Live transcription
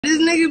This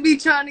nigga be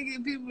trying to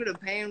get people to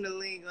pay him to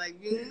link. Like,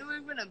 you know we're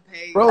gonna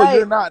pay. Bro, hey.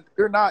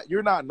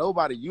 you're not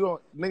nobody. You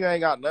don't, nigga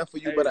ain't got nothing for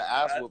you but an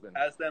ass whooping.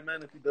 Ask that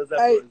man if he does that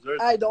for his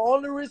jersey. Hey, the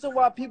only reason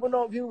why people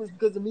don't view is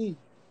because of me.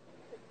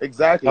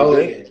 Exactly. Oh,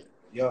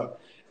 yeah.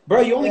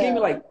 Bro, you only gave me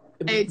like,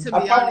 hey,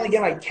 I probably only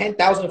get like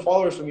 10,000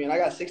 followers from you, and I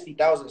got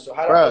 60,000. So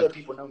how do other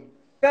people know me?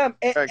 Fam,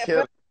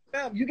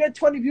 you get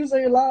 20 views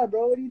on your live,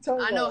 bro. What are you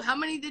talking about? I know. How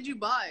many did you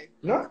buy?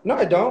 No,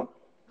 I don't.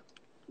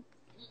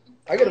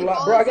 I get a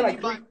lot, bro. I get like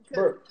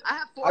bro. I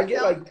have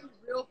 4,000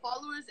 real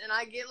followers, and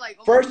I get like.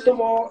 First of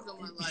all,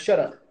 shut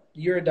up.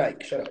 You're a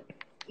dyke. Shut up.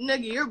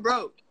 Nigga, you're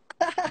broke.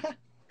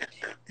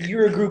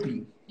 You're a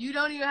groupie. You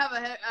don't even have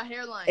a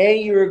hairline.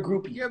 And you're a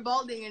groupie. You're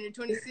balding and you're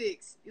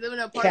 26. You live in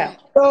an apartment.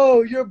 Cap.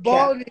 Oh, you're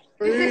balding.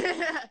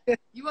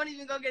 You won't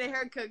even go get a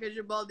haircut because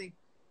you're balding.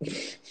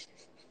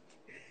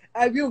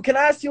 Hey, View, can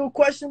I ask you a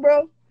question,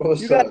 bro?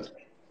 What's up? You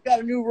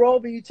got a new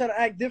robe and you trying to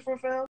act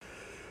different, fam?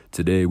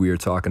 Today we are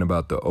talking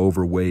about the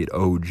overweight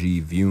OG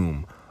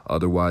Vium,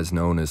 otherwise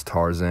known as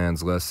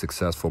Tarzan's less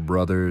successful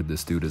brother.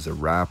 This dude is a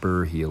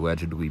rapper. He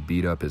allegedly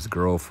beat up his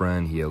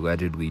girlfriend. He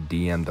allegedly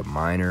DM'd a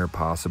minor,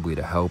 possibly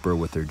to help her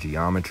with her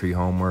geometry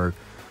homework.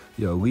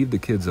 Yo, leave the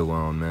kids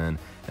alone, man.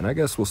 And I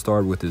guess we'll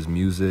start with his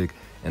music.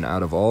 And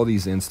out of all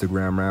these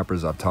Instagram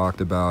rappers I've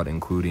talked about,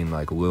 including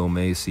like Lil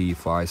Macy,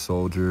 Fly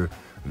Soldier,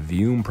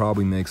 Vium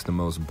probably makes the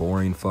most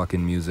boring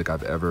fucking music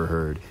I've ever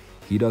heard.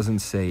 He doesn't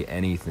say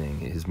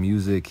anything. His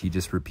music, he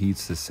just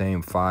repeats the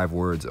same 5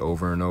 words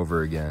over and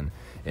over again.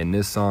 In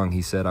this song,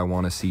 he said, "I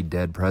want to see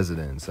dead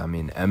presidents." I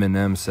mean,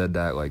 Eminem said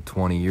that like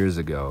 20 years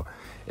ago.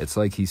 It's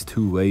like he's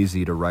too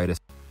lazy to write a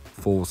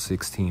full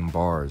 16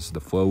 bars. The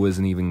flow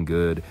isn't even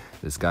good.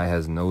 This guy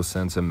has no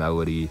sense of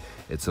melody.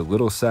 It's a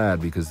little sad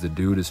because the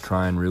dude is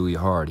trying really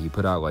hard. He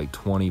put out like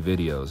 20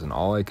 videos, and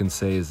all I can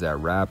say is that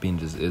rapping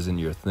just isn't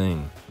your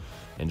thing.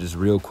 And just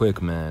real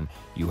quick, man,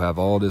 you have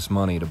all this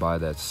money to buy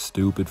that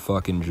stupid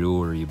fucking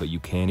jewelry, but you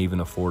can't even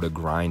afford a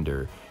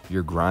grinder.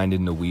 You're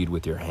grinding the weed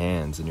with your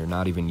hands, and you're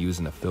not even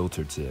using a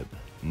filter tip.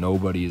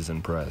 Nobody is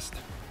impressed.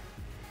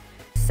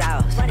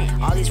 South,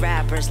 all these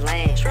rappers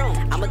lame.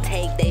 I'ma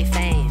take they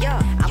fame.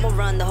 I'ma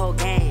run the whole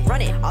game.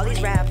 All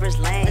these rappers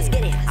lame. Let's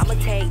get it. I'ma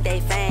take they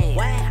fame.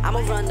 I'ma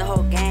run the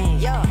whole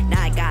game.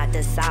 Now I got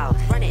the South.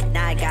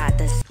 Now I got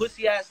this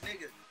pussy ass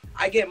nigga.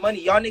 I get money.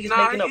 Y'all niggas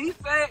making up. He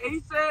said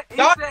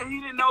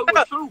he didn't know it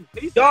was true.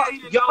 He said he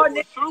didn't know it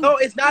was true. No,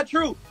 it's not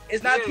true.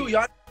 It's not true.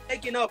 Y'all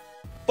making up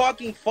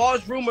fucking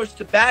false rumors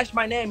to bash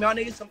my name. Y'all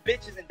niggas some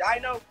bitches and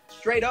Dino.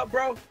 Straight up,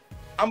 bro.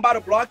 I'm about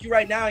to block you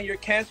right now and you're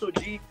canceled,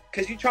 G.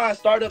 Cause you trying to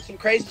start up some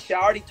crazy shit.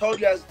 I already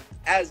told you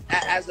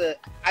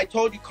I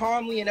told you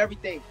calmly and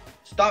everything.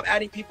 Stop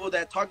adding people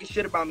that talking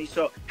shit about me.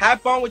 So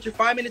have fun with your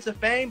 5 minutes of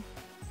fame.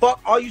 Fuck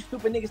all you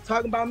stupid niggas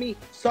talking about me.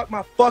 Suck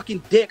my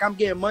fucking dick. I'm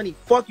getting money.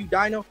 Fuck you,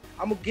 Dino.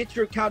 I'm gonna get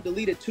your account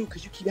deleted too,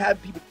 cause you keep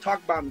having people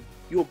talk about me.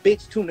 You a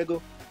bitch too,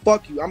 nigga.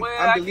 Fuck you. I'm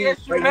deleting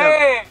right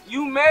now.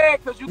 You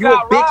mad cause you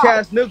got robbed. You a bitch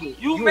ass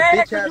nigga. You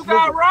mad cause you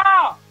got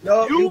robbed.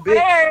 No, you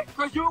mad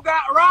cause you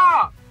got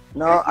robbed.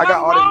 No, I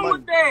got all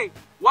this money.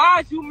 Why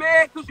is you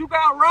mad cause you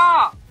got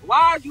robbed?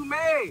 Why are you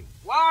mad?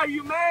 Why are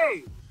you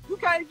mad? You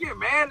can't get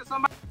mad at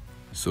somebody.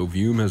 So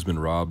Vium has been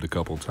robbed a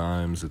couple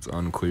times. It's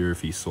unclear if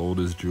he sold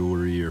his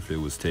jewelry or if it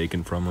was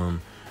taken from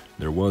him.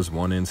 There was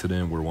one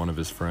incident where one of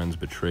his friends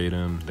betrayed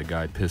him. The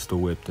guy pistol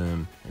whipped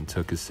him and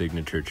took his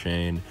signature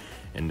chain.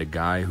 And the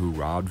guy who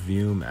robbed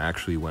Vium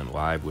actually went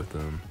live with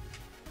him.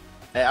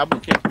 Hey, I'm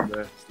gonna kick you,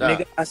 bro. Stop.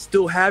 Nigga, I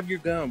still have your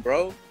gun,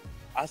 bro.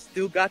 I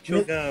still got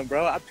your gun,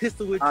 bro. I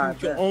pistol whipped you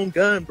with your own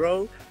gun,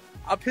 bro.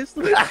 I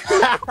pistol whipped you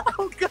with your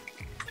own gun.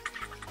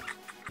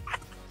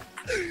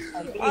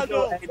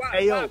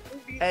 Hey, yo,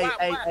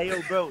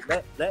 bro.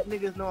 Let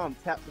niggas know I'm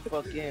tapped the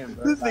fuck in,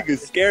 bro. This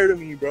nigga's scared of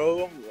me,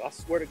 bro. I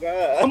swear to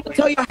God. I'm gonna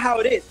tell you how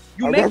it is.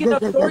 You making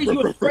up stories,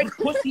 you a straight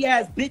pussy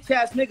ass, bitch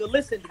ass nigga.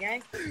 Listen,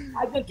 gang.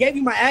 I just gave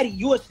you my addy.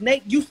 You a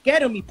snake. You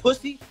scared of me,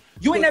 pussy.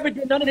 You ain't never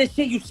did none of this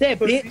shit you said,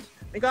 bitch.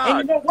 Nigga, and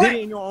you know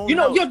what? You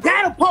know, your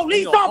dad a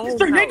police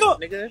officer,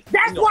 nigga.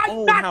 That's why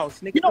you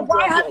not. You know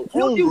why I haven't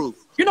killed you?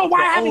 You know why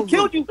I haven't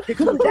killed you?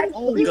 Because your dad's a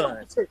police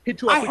officer.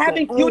 I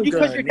haven't killed you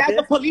because your dad's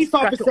a police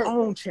officer. Your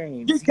own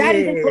chains. Your dad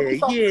is a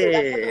police officer.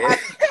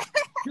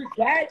 Your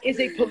dad is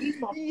a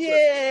police officer.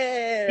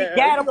 Yeah. Your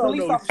dad a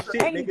police officer.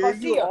 Peter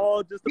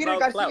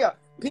Garcia.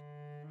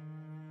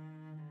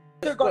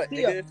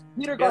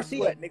 Peter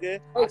Garcia. Nigga.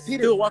 I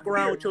still walk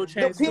around with your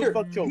chain. Still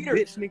fuck your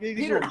bitch,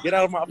 nigga. Get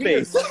out of my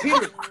face.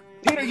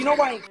 Peter, you know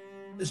why?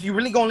 You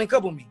really gonna link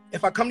up with me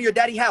if I come to your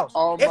daddy's house?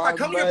 If I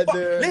come to your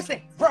listen,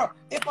 bro.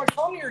 If I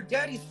come to your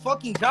daddy's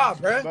fucking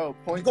job, bro,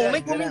 point you that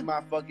link with me? at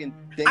my fucking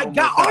thing. I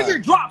got all your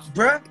drops,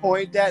 bro.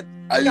 Point that.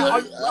 I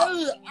got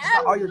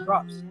all your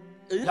drops.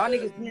 Y'all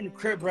niggas be in the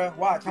crib, bro.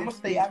 Watch, I'm gonna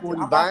stay active.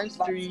 I'm gonna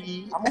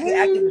get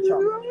active with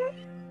y'all.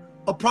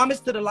 A promise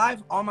to the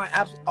live, all my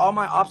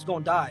ops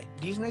gonna die.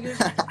 These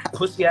niggas,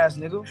 pussy ass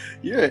nigga.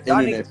 You're an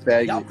internet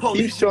faggot.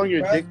 Keep showing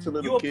your dick to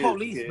little kids. You a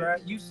police, bro.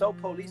 You so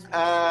police.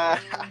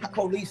 You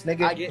police,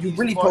 nigga. You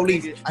really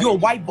police. You a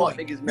white boy.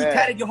 You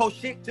tatted your whole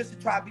shit just to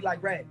try to be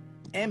like Red.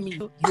 and me.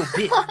 You a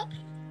bitch.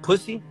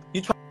 Pussy.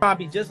 You trying to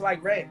be just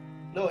like Red.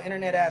 Little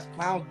internet ass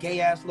clown,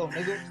 gay ass little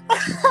nigga.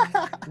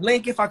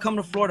 Link if I come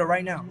to Florida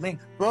right now. Link.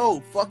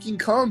 Bro, fucking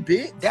come,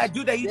 bitch. That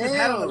dude that you just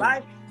had on the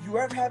live, you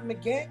ever have him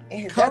again?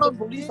 And his dad's a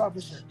police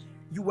officer.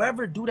 You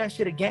ever do that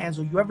shit again,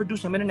 so you ever do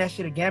some internet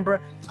shit again, bro?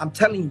 I'm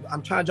telling you,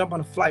 I'm trying to jump on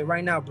a flight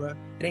right now, bro.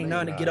 It ain't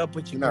nothing to get up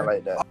with you, You're not bro.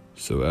 like that.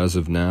 So as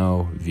of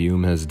now,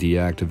 Vium has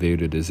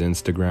deactivated his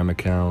Instagram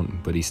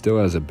account, but he still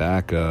has a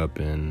backup,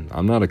 and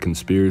I'm not a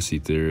conspiracy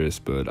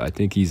theorist, but I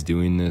think he's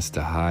doing this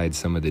to hide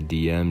some of the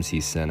DMs he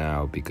sent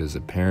out, because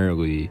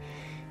apparently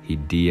he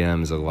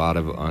DMs a lot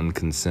of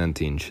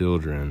unconsenting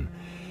children.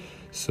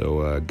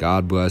 So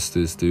God bless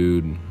this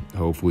dude.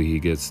 Hopefully he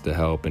gets the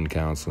help and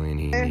counseling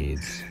he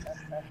needs.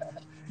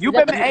 You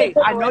been, hey,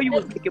 I know you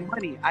was making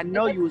money. I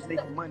know you was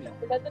making money.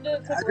 I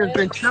just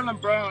been chilling,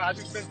 bro. I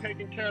just been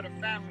taking care of the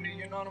family.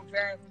 You know what I'm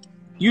saying?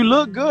 You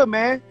look good,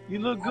 man. You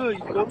look good.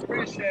 You look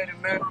appreciate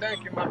it, man.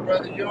 Thank you, my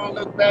brother. You don't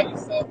look bad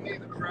yourself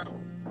neither, bro.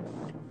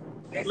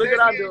 They look at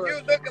I do it.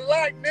 You look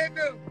alike,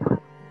 nigga.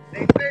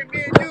 They say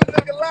me and you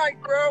look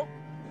alike, bro.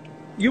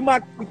 You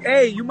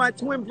my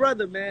twin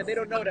brother, man. They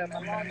don't know that.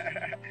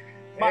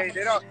 Hey,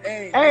 they don't.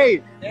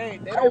 Hey, they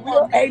don't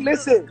want me. Hey,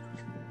 listen.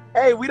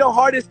 Hey, we the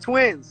hardest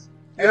twins.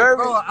 Hey,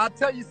 bro, I'll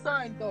tell you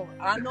something, though.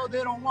 I know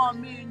they don't want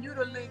me and you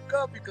to link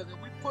up, because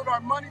if we put our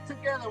money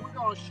together, we're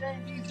going to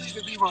shame these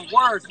niggas even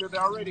worse than they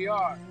already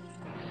are.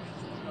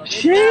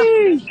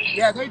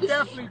 Yeah, they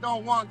definitely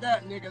don't want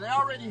that, nigga. They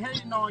already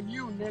hating on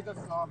you, nigga,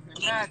 so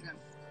imagine.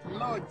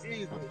 Lord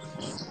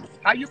Jesus.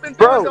 How you been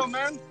doing, though,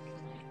 man?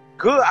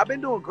 Good. I've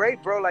been doing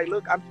great, bro. Like,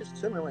 look, I'm just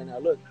chilling right now.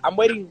 Look, I'm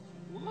waiting.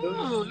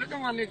 Ooh, look at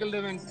my nigga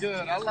living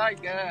good. I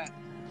like that.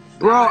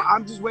 Bro,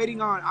 I'm just waiting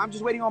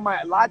on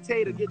my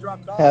latte to get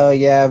dropped off. Hell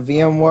yeah,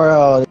 VM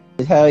World.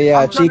 Hell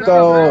yeah,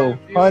 Chico,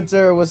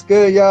 Hunter, what's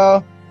good,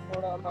 y'all?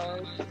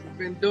 You've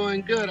been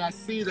doing good. I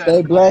see that.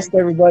 Stay blessed,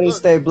 everybody. Look.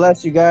 Stay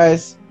blessed, you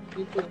guys.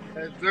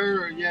 Yes,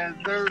 sir. Yes,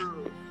 sir.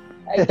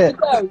 Hey,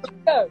 Chico.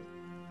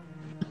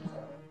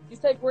 You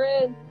say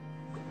bread.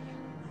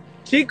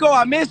 Chico,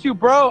 I miss you,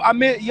 bro.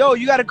 Yo,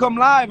 you gotta come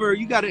live, or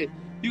you gotta,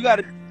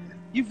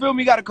 you feel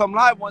me? You gotta come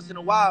live once in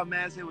a while,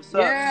 man. Say what's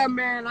up. Yeah,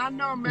 man. I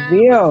know, man.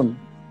 VM.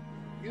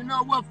 You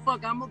know what?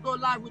 Fuck, I'm gonna go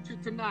live with you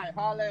tonight.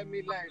 Holla at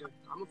me later.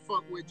 I'm gonna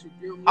fuck with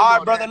you. All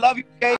right, brother. Love you, okay?